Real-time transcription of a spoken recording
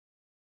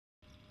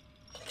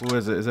Who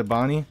is it? Is it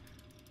Bonnie?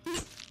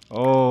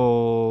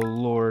 Oh,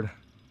 Lord.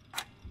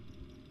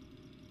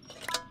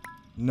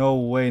 No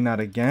way, not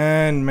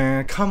again,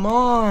 man. Come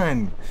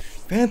on.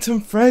 Phantom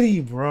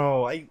Freddy,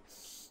 bro.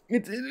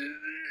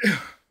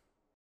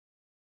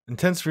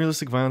 Intense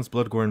realistic violence,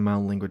 blood, gore, and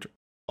mild language.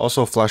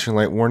 Also, flashing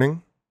light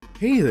warning.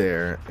 Hey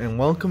there, and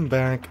welcome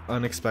back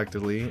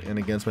unexpectedly and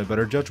against my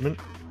better judgment,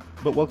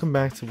 but welcome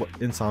back to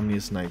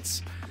Insomnious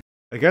Nights.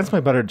 Against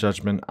my better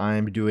judgment,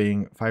 I'm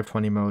doing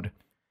 520 mode,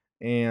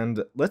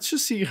 and let's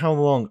just see how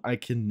long I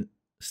can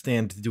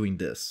stand doing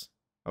this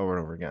over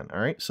and over again.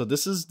 Alright, so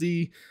this is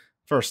the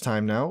first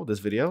time now, this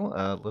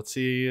video. Let's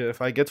see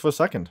if I get to a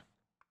second.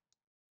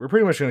 We're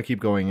pretty much going to keep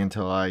going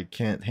until I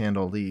can't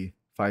handle the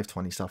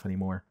 520 stuff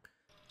anymore.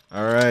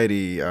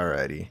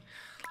 Alrighty.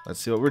 Let's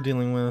see what we're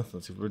dealing with.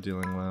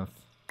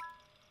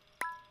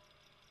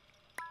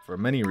 For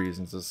many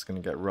reasons, this is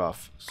going to get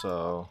rough.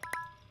 So,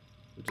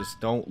 just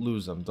don't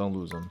lose them.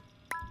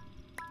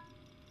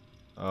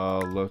 Oh,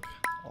 look.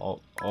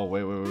 Oh,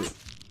 wait.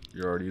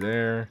 You're already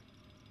there.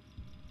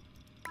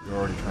 You're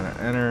already trying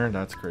to enter.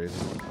 That's crazy.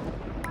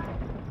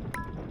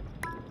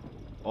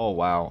 Oh,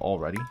 wow.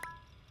 Already?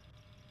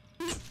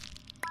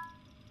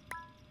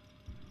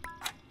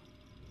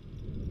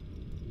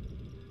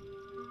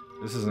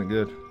 This isn't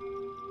good.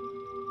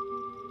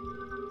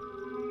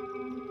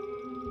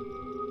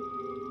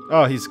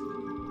 Oh, he's...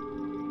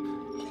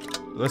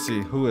 Let's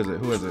see. Who is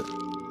it?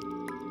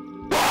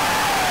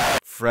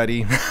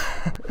 Freddy.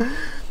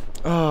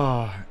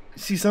 Oh,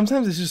 see,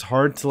 sometimes it's just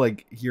hard to,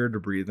 like, hear the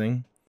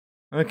breathing.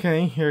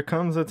 Okay, here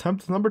comes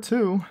attempt number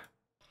 2.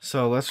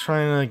 So, let's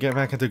try and get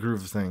back into the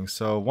groove of things.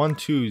 So, 1,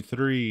 2,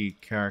 3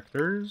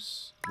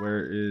 characters.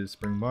 Where is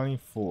Spring Bonnie?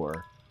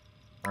 4.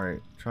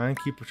 Alright, try and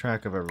keep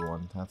track of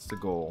everyone. That's the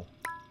goal.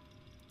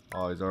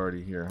 Oh, he's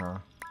already here, huh?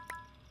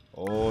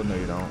 Oh, no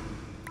you don't.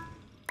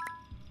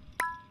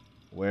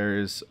 Where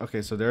is...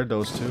 Okay, so there are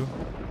those two.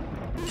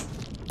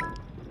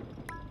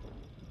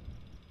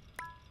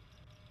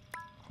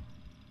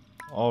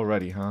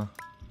 Already, huh?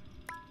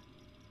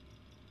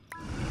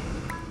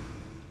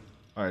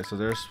 Alright, so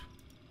there's...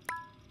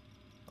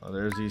 Oh,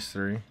 there's these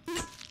 3.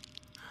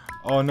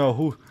 Oh,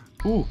 no,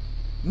 who?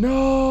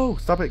 No!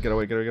 Stop it! Get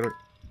away.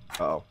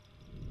 Uh-oh.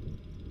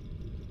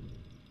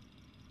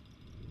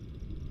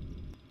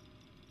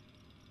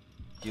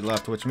 He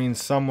left, which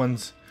means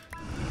someone's...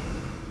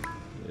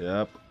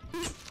 Yep.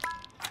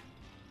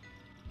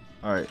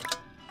 Alright.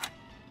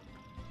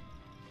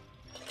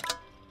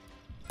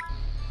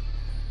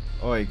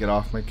 Oi, get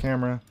off my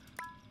camera.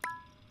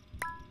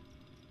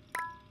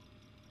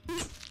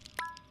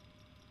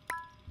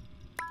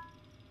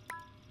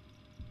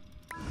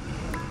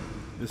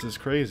 This is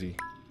crazy.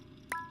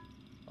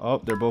 Oh,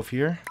 they're both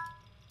here.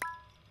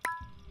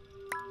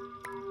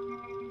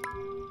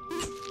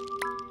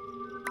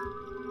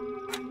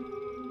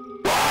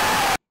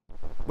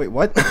 Wait,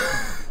 what?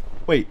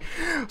 Wait,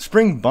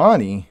 Spring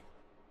Bonnie?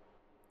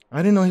 I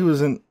didn't know he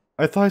was in...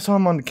 I thought I saw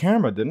him on the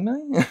camera, didn't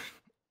I?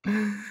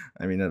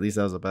 I mean, at least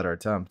that was a better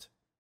attempt.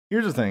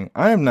 Here's the thing.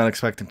 I am not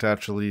expecting to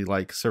actually,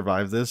 like,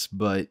 survive this,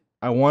 but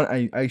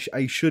I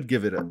should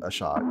give it a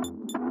shot.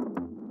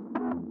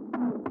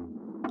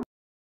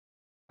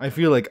 I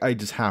feel like I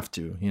just have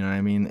to, you know what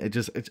I mean? I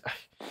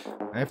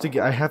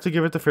have to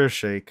give it the fair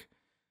shake.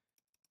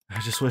 I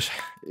just wish...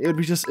 It'd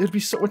be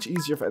so much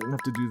easier if I didn't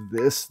have to do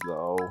this,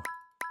 though.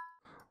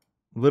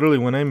 Literally,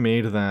 when I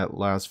made that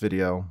last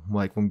video,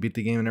 like, when we beat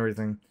the game and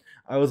everything,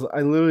 I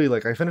literally,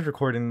 like, I finished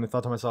recording and I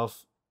thought to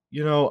myself,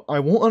 you know, I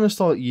won't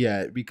uninstall it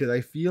yet because I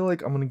feel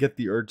like I'm going to get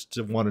the urge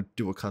to want to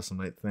do a custom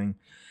night thing.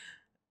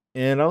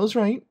 And I was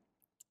right.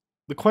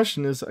 The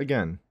question is,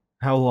 again,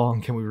 how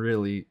long can we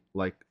really,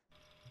 like,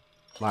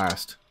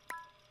 last?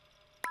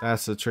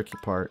 That's the tricky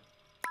part.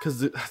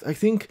 Because I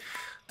think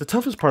the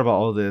toughest part about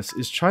all this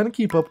is trying to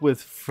keep up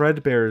with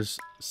Fredbear's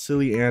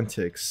silly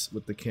antics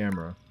with the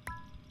camera.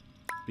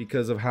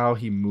 Because of how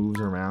he moves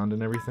around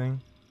and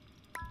everything.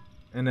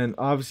 And then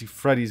obviously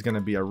Freddy's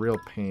gonna be a real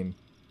pain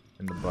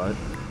in the butt.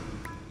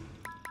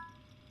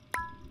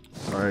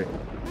 Alright.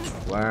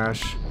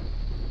 Flash.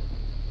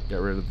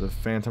 Get rid of the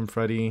Phantom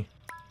Freddy.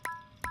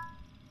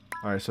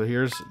 Alright, so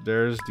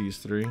there's these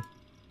 3.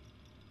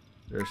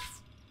 There's...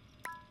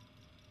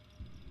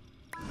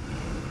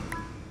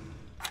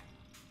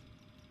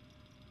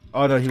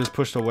 Oh no, he was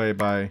pushed away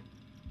by...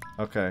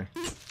 Okay.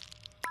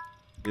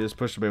 He was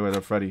pushed away by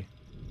the Freddy.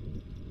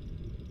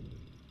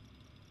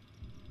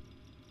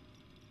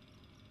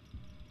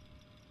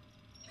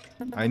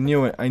 I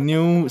knew it. I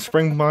knew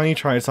Spring Bonnie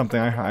tried something.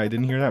 I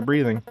didn't hear that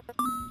breathing.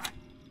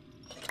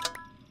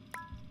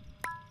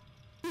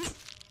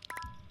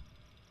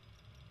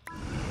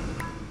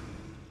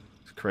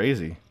 It's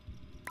crazy.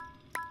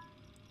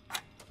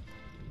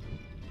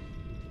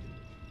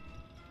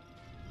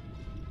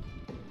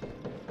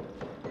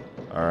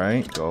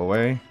 Alright, go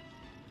away.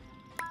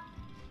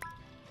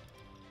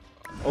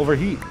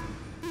 Overheat.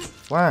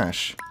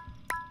 Flash.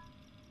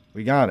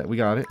 We got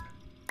it.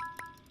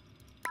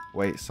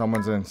 Wait,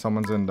 someone's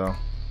in though.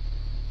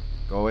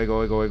 Go away.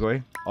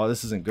 Oh,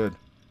 this isn't good.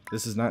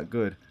 This is not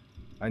good.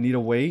 I need to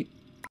wait.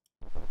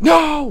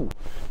 No!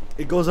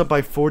 It goes up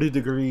by 40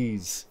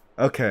 degrees.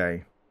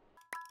 Okay.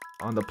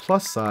 On the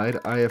plus side,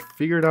 I have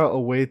figured out a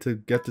way to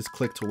get this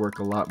click to work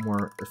a lot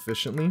more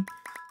efficiently.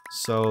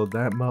 So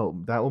that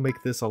will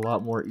make this a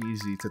lot more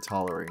easy to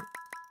tolerate.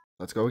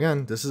 Let's go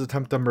again. This is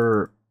attempt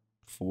number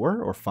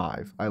 4 or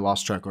 5. I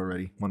lost track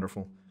already.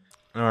 Wonderful.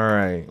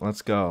 Alright,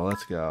 let's go.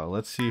 Let's go.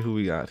 Let's see who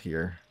we got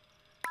here.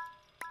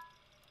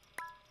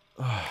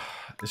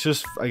 It's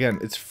just, again,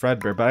 it's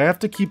Fredbear. But I have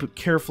to keep a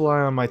careful eye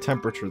on my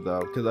temperature,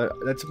 though. Because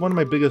that's one of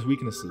my biggest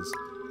weaknesses.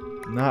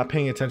 Not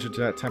paying attention to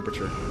that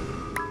temperature.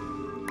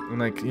 And,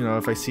 like, you know,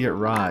 if I see it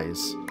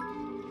rise.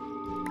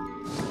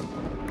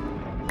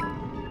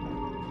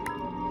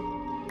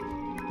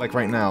 Like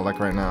right now, like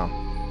right now.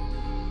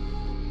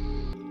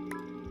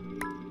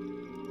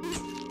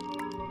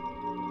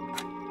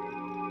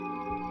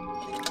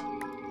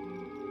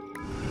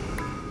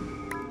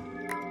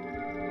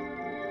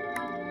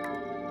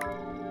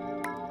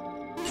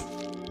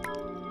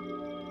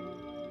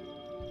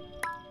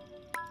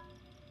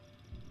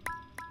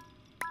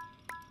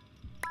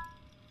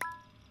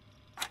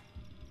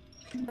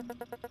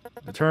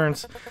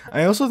 Deterrence.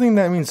 I also think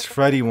that means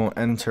Freddy won't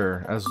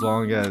enter as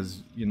long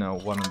as, you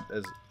know,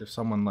 if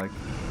someone like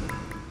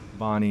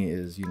Bonnie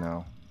is, you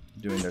know,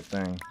 doing their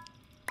thing.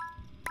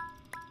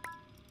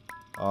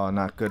 Oh,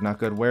 not good, not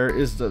good. Where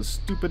is the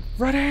stupid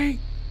Freddy?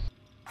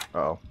 Uh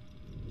oh.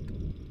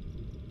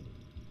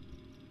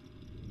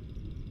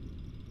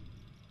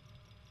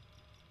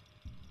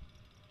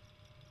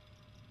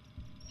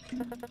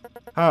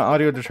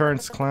 Audio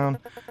deterrence, clown.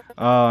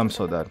 I'm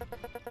so dead.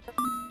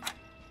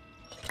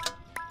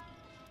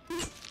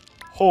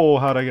 Oh,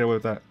 how'd I get away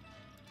with that?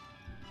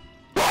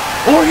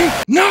 Overheat!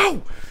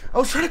 No! I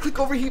was trying to click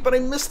overheat, but I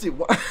missed it.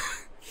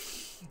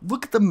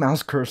 Look at the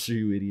mouse cursor,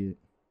 you idiot.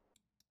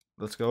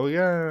 Let's go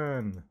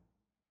again.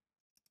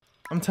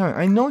 I'm telling you,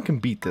 I know I can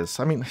beat this.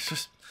 I mean,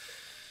 it's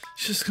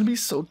just gonna be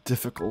so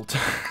difficult.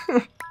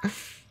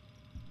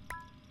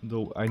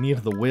 I need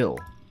the will.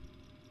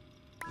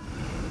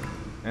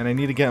 And I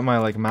need to get my,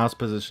 like, mouse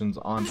positions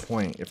on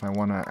point if I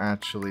want to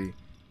actually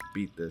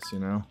beat this, you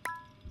know?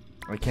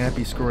 I can't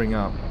be screwing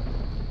up.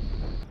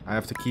 I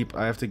have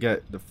to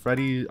get the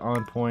Freddy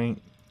on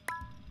point.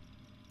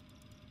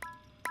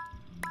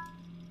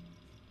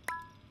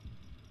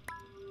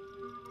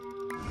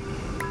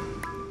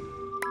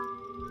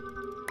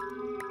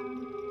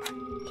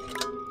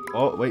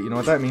 Oh, wait, you know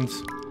what that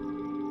means.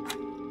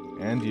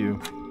 And you.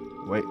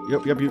 Wait,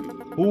 yep, you.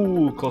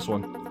 Ooh, close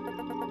one.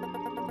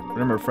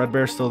 Remember,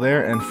 Fredbear's still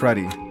there, and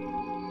Freddy.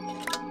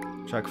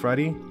 Check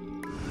Freddy.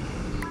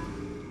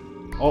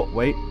 Oh,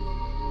 wait.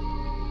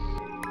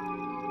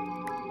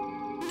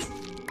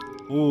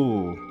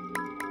 Ooh.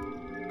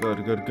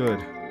 Good, good, good.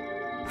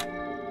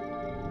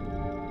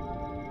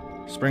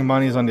 Spring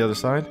Bonnie's on the other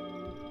side.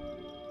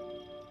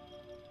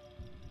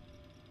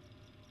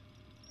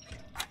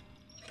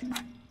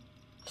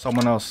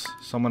 Someone else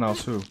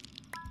who?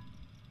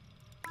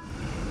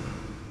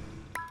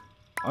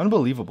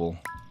 Unbelievable.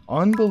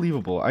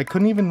 Unbelievable. I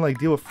couldn't even, like,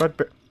 deal with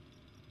Fredbear.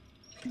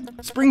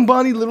 Spring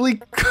Bonnie literally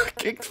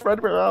kicked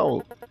Fredbear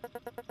out.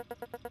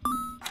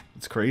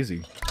 It's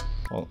crazy.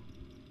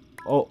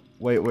 Oh,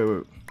 wait.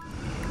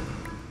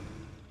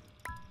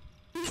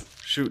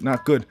 Shoot,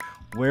 not good.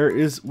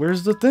 Where's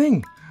the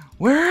thing?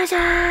 Where is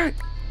it?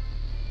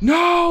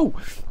 No!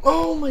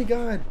 Oh my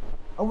god.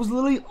 I was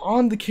literally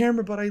on the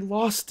camera, but I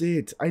lost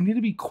it. I need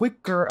to be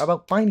quicker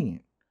about finding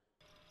it.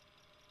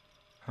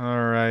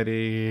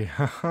 Alrighty.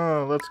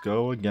 Let's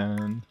go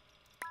again.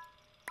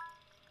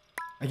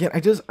 Again,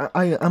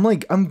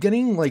 I'm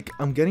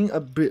getting a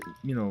bit,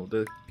 you know,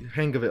 the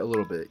hang of it a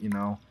little bit, you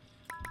know.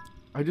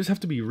 I just have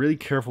to be really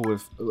careful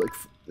with, like,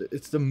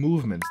 it's the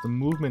movements. The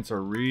movements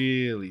are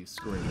really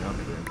screwing me up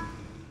here.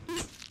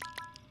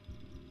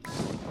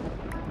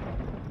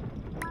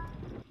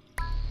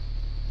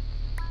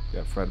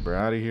 Got Fredbear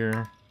out of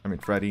here. I mean,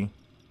 Freddy.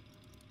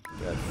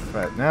 Got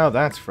Fred. Now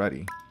that's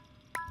Freddy.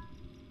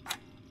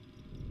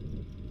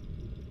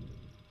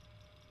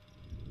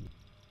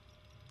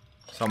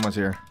 Someone's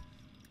here.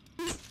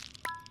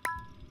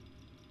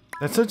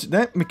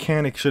 That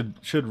mechanic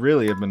should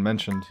really have been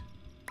mentioned.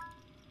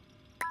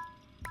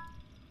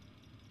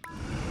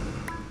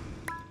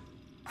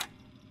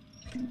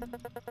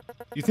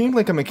 You think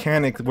like a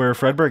mechanic where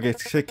Fredbear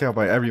gets kicked out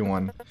by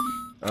everyone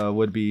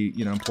would be,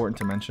 you know, important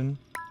to mention?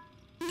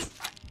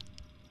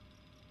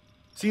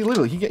 See,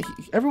 literally,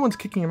 everyone's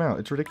kicking him out.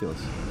 It's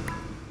ridiculous.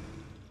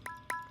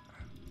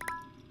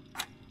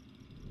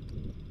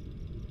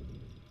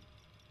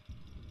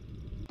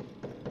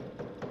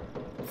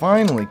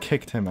 Finally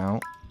kicked him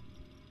out.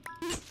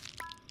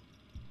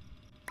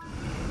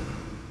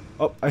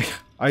 Oh,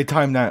 I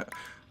timed that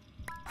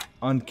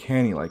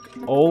uncanny, like,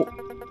 oh,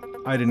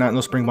 I did not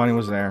know Spring Bonnie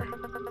was there.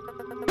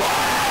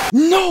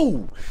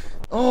 No!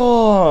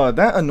 Oh,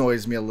 that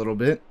annoys me a little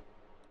bit.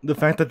 The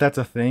fact that that's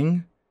a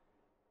thing.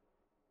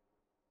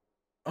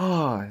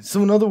 Ah,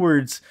 so in other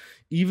words,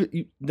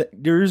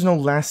 there is no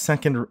last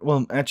second.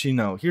 Well, actually,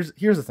 no. Here's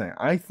the thing.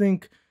 I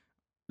think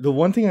The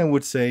one thing I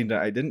would say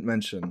that I didn't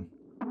mention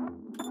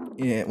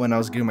when I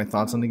was giving my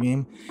thoughts on the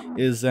game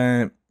is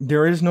that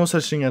there is no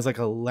such thing as like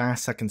a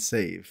last second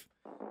save.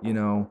 You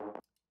know,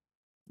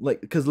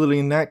 like because literally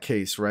in that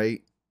case,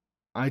 right?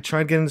 I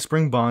tried getting the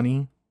Spring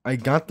Bonnie. I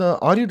got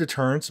the audio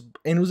deterrence,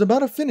 and it was about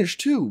to finish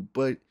too,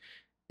 but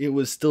it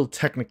was still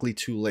technically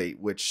too late,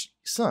 which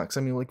sucks.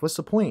 I mean, like, what's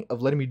the point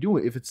of letting me do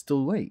it if it's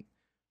still late?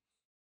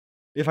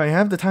 If I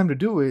have the time to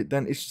do it,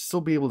 then it should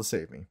still be able to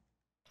save me.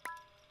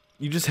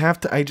 You just have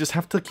to, I just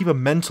have to keep a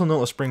mental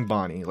note of Spring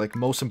Bonnie, like,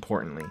 most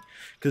importantly,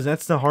 because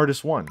that's the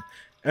hardest one.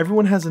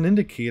 Everyone has an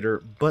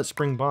indicator but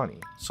Spring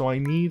Bonnie, so I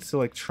need to,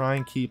 like, try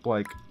and keep,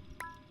 like,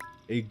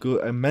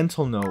 a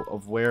mental note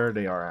of where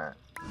they are at.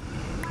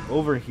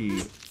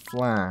 Overheat,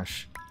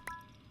 Flash,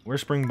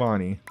 where's Spring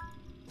Bonnie?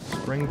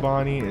 Spring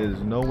Bonnie is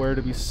nowhere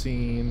to be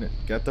seen.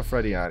 Get the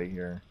Freddy out of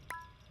here.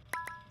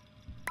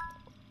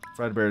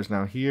 Fredbear is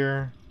now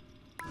here.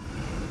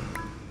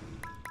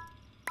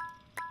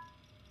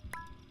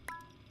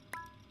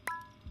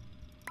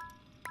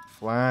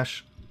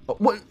 Flash. Oh,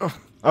 what? Oh,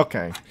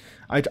 okay.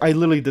 I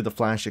literally did the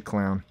Flash it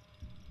clown.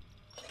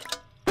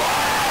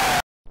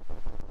 I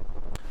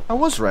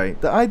was right.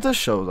 The eye does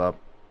show up.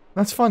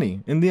 That's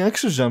funny. In the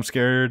extra jump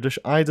scare, the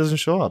eye doesn't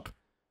show up.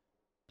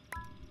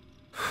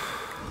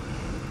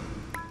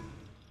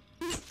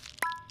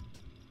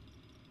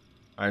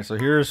 Alright, so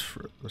here's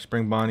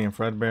Spring Bonnie and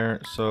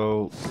Fredbear.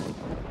 So,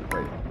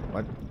 wait,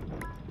 what?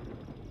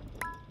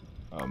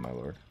 Oh my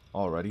lord.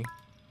 Already?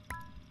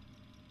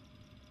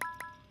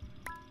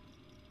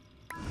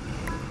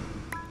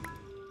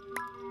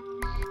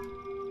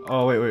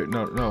 Oh, wait,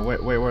 no,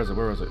 wait, where was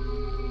it?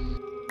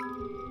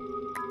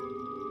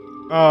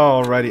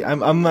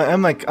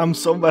 Alrighty, I'm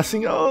so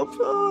messing up.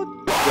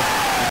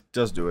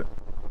 Just do it.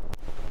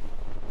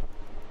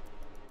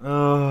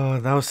 Oh,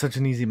 that was such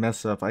an easy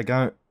mess up. I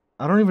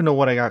don't even know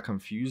what I got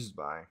confused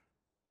by.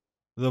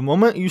 The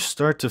moment you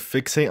start to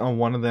fixate on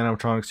one of the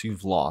animatronics,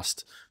 you've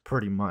lost,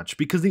 pretty much.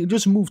 Because they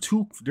just move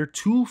they're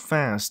too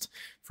fast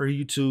for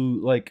you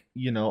to, like,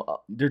 you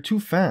know, they're too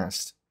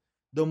fast.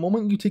 The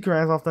moment you take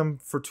your eyes off them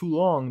for too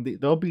long,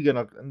 they'll be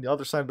on the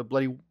other side of the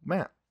bloody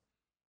map.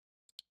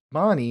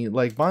 Bonnie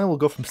will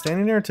go from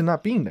standing there to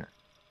not being there.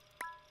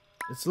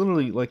 It's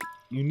literally, like,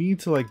 you need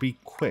to, like, be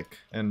quick.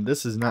 And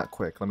this is not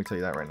quick, let me tell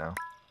you that right now.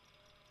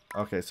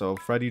 Okay, so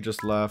Freddy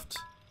just left.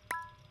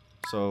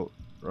 So,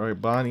 right,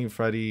 Bonnie,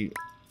 Freddy,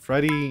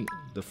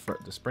 the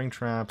spring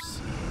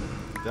traps,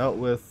 dealt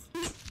with.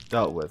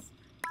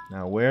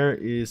 Now, where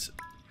is...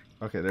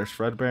 Okay, there's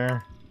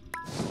Fredbear.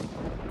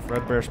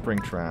 Fredbear spring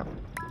trap.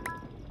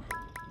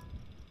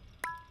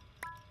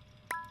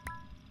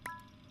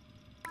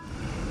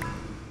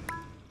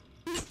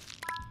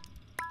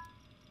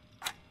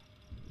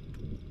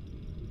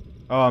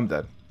 Oh, I'm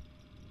dead.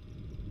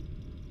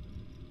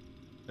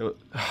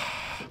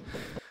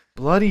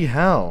 Bloody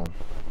hell.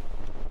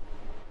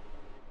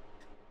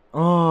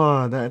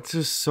 Oh, that's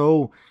just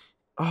so...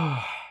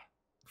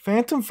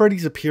 Phantom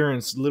Freddy's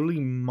appearance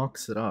literally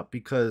mucks it up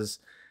because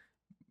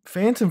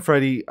Phantom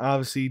Freddy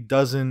obviously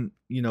doesn't...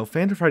 You know,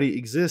 Phantom Freddy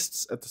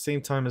exists at the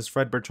same time as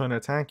Fredbear trying to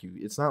attack you.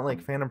 It's not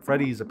like Phantom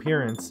Freddy's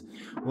appearance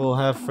will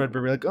have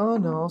Fredbear be like, oh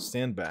no, I'll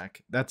stand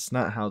back. That's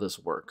not how this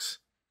works.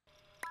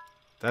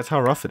 That's how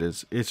rough it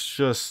is. It's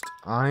just,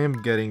 I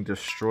am getting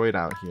destroyed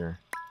out here.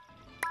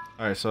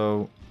 Alright,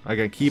 so I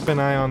gotta keep an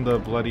eye on the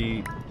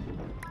bloody,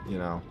 you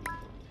know.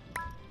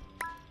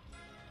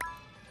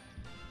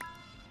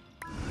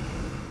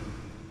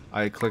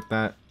 I clicked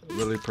that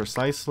really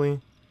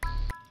precisely.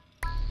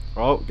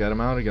 Oh, get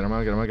him out, get him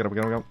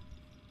out.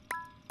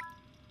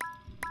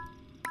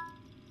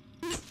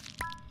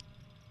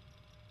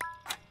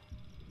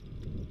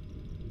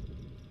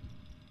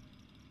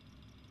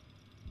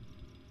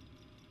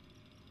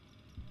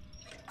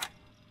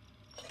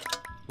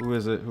 Who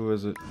is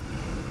it?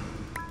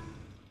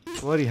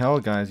 Bloody hell,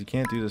 guys, you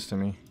can't do this to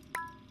me.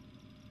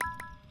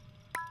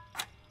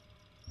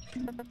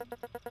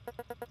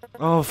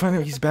 Oh,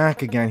 finally, he's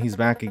back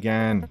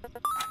again.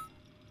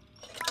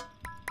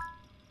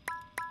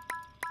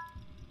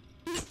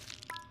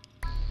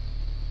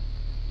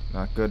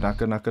 Not good.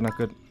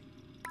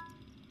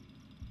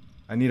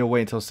 I need to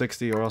wait until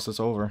 60 or else it's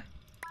over.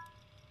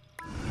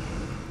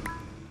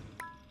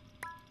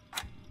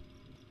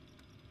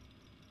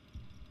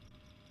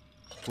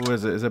 Who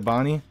is it? Is it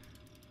Bonnie?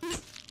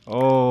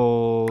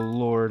 Oh,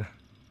 Lord.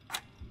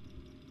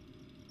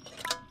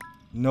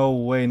 No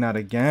way, not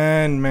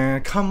again,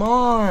 man. Come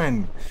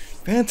on.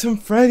 Phantom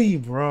Freddy,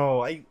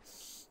 bro.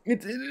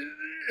 You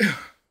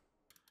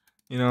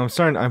know,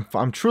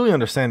 I'm truly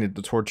understanding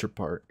the torture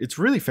part. It's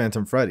really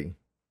Phantom Freddy.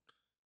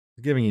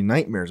 He's giving you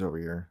nightmares over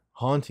here.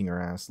 Haunting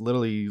her ass.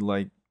 Literally,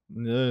 like,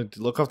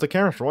 look off the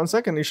camera for 1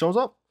 second, he shows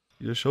up.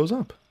 He just shows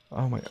up.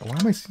 Oh my, why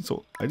am I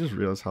so... I just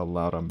realized how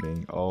loud I'm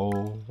being.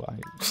 Oh,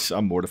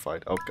 I'm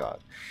mortified. Oh,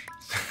 God.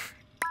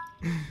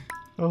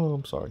 Oh,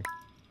 I'm sorry.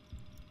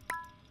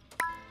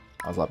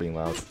 I was not being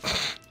loud.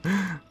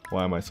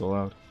 Why am I so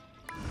loud?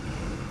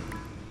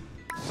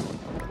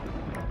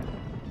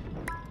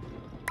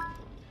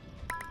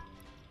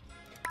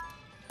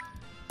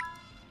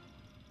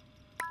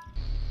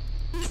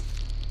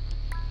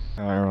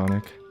 How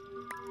ironic.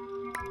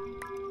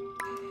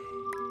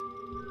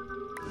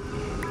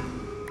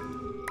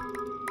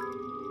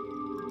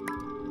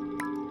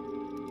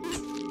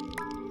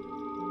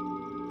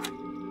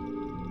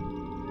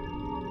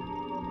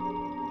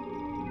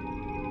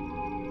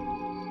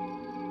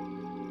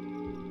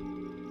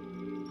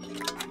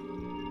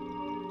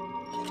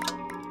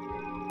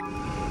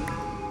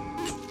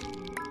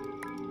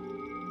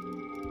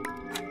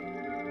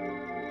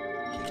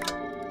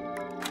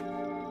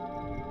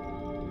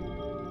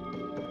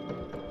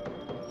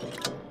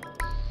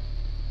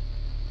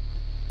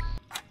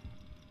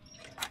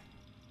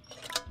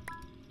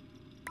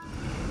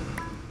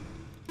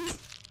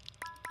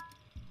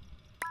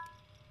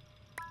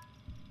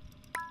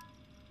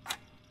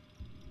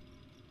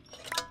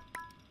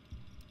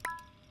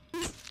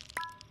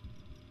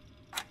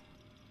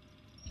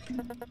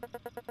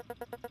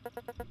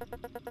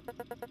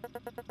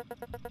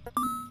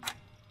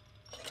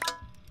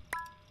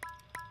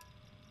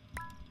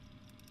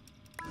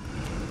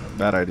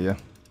 Bad idea.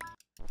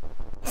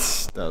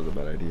 That was a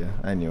bad idea.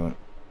 I knew it.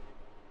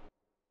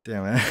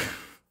 Damn it.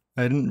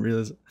 I didn't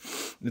realize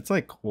it's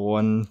like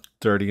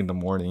 1:30 in the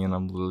morning and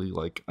I'm literally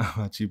like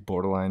I'm actually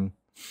borderline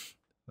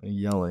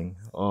yelling.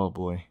 Oh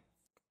boy.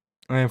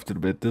 I have to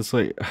admit this,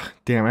 like,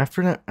 damn,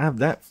 after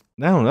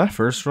that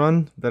first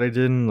run that I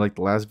did in like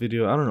the last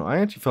video, I don't know, I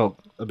actually felt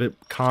a bit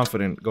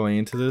confident going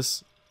into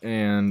this,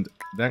 and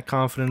that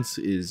confidence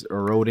is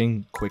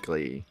eroding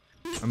quickly.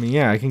 I mean,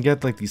 yeah, I can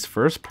get like these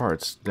first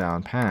parts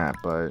down pat,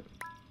 but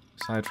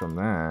aside from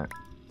that,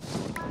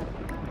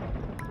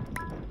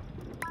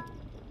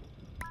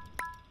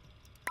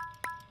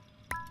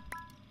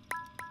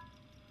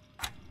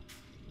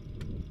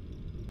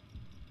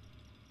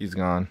 he's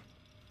gone.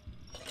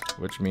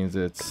 Which means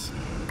it's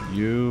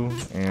you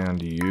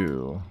and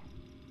you.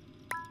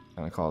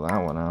 Gonna call that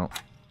one out.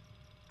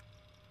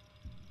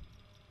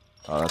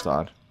 Oh, that's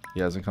odd. He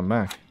hasn't come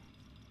back.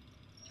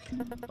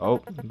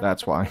 Oh,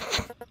 that's why.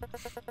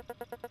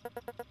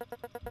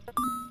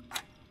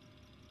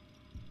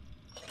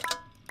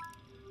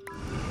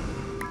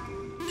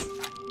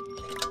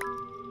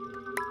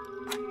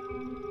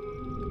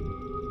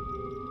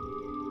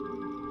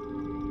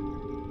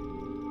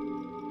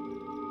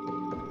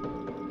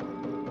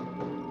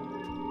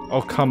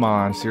 Oh, come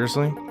on.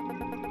 Seriously?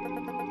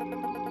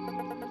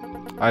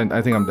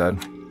 I think I'm dead.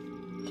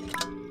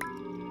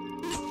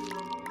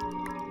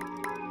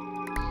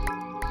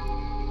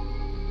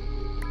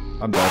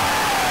 I'm dead.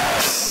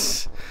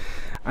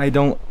 I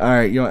don't...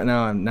 Alright, you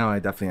know what? Now I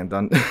definitely am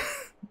done.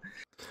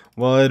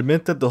 Well, I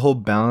admit that the whole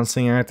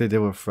balancing act they did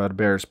with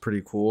Fredbear is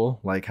pretty cool.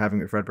 Like,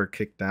 having Fredbear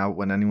kicked out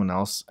when anyone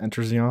else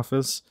enters the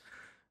office.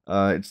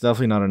 It's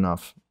definitely not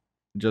enough.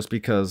 Just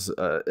because,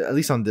 at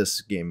least on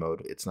this game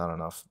mode, it's not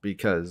enough.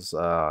 Because,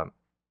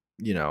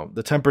 you know,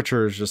 the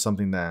temperature is just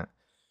something that...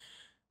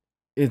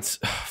 It's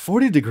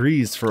 40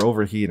 degrees for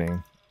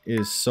overheating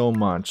is so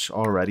much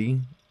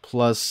already.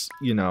 Plus,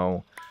 you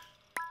know,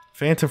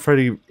 Phantom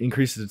Freddy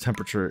increases the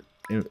temperature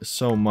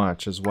so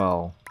much as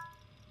well.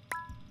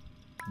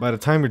 By the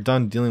time you're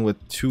done dealing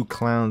with 2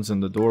 clowns in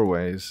the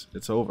doorways,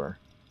 it's over.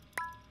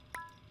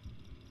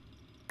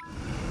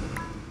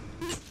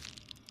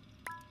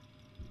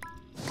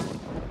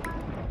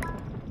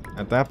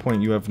 At that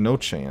point, you have no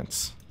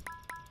chance.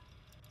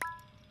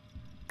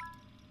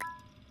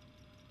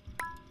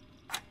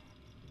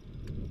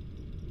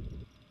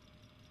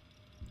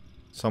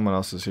 Someone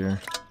else is here.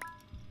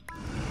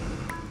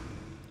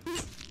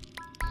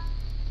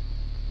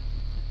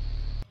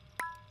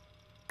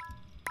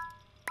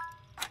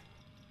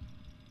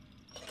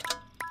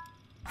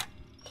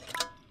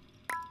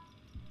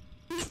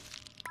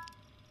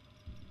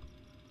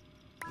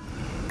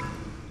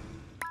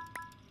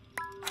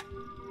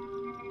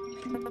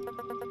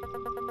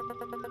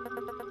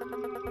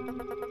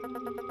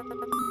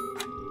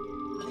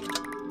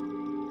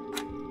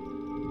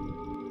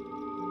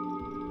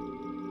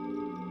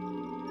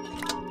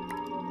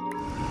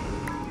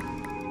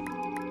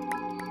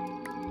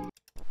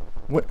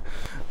 What?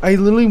 I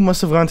literally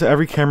must have gone to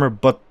every camera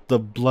but the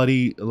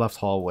bloody left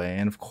hallway,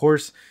 and of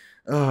course,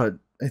 I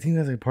think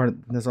that's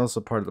that's also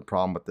part of the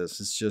problem with this.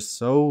 It's just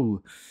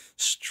so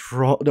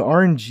strong. The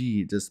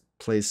RNG just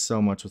plays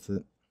so much with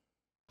it.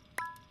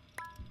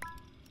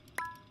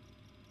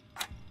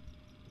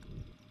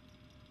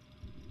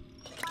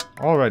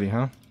 Already,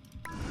 huh?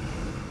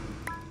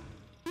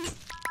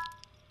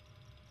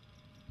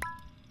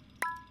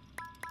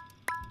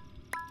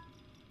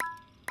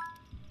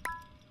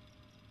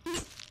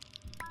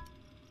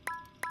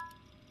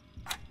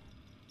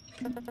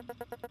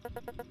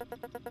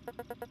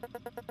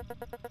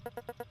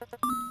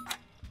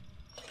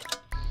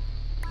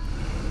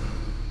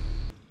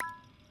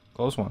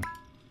 Close one.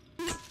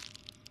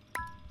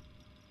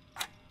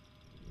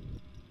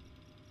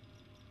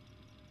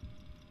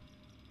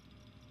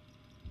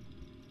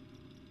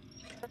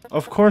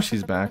 Of course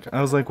he's back.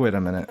 I was like, wait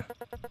a minute.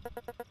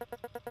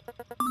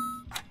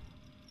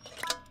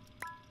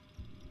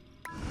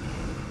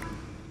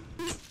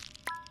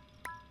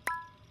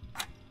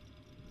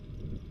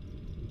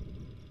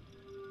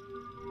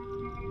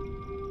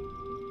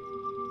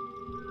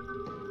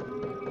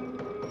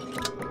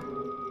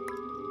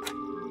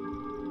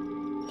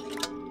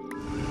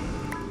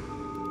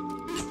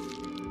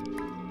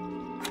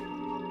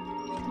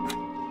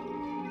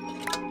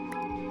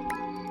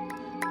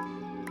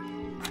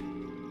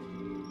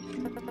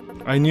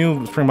 I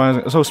knew Spring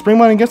Bonnie. So Spring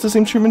Bonnie gets the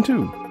same treatment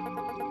too.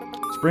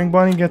 Spring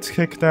Bonnie gets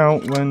kicked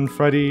out when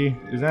Freddy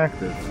is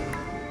active.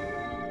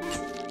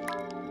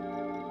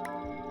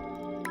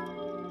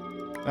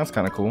 That's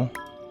kind of cool.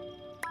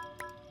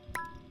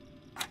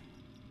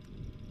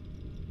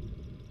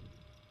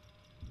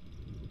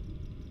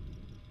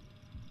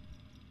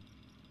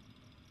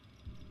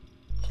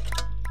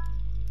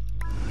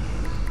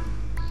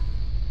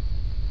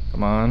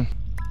 Come on.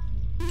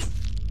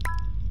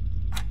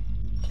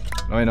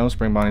 Oh, I know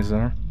Spring Bonnie's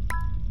there.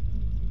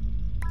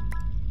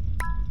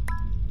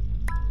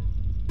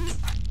 It's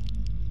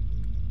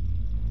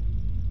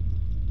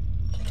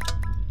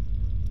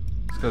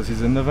because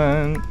he's in the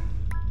vent.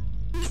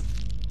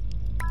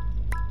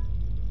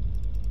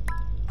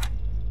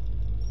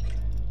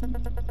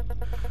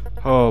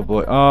 Oh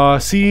boy.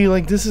 See,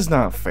 like, this is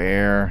not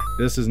fair.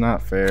 This is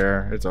not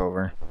fair. It's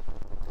over.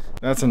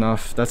 That's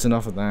enough. That's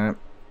enough of that.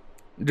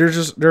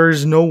 There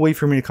is no way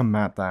for me to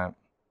combat that.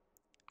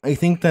 I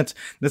think that's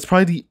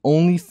probably the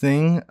only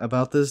thing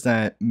about this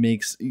that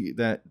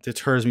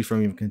deters me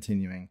from even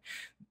continuing.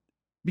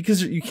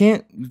 Because you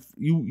can't,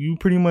 you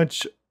pretty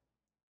much,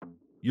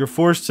 you're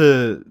forced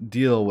to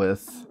deal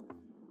with,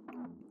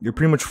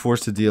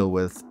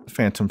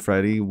 Phantom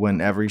Freddy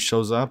whenever he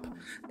shows up.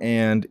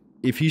 And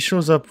if he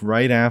shows up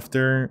right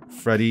after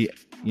Freddy,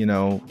 you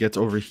know, gets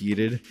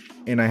overheated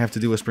and I have to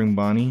do a Spring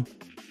Bonnie,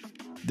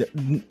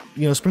 you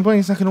know, Spring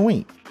Bonnie's not gonna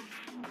wait.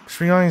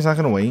 Spring Bonnie's not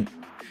gonna wait.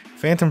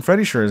 Phantom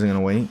Freddy sure isn't gonna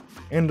wait.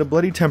 And the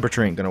bloody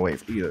temperature ain't gonna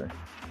wait either.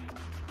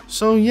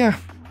 So yeah,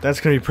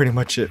 that's gonna be pretty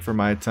much it for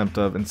my attempt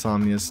of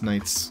Insomnious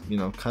Night's, you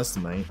know,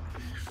 custom night.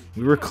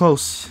 We were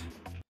close.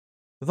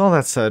 With all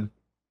that said,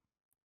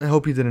 I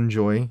hope you did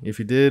enjoy. If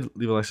you did,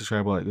 leave a like,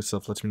 subscribe, all that good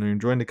stuff. Lets me know you're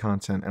enjoying the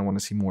content and want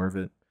to see more of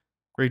it.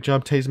 Great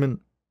job,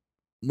 Tasman.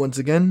 Once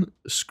again,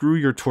 screw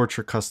your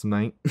torture custom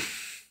night.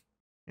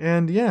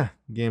 And yeah,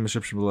 game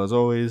description below as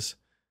always.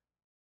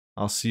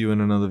 I'll see you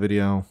in another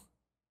video.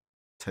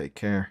 Take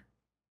care.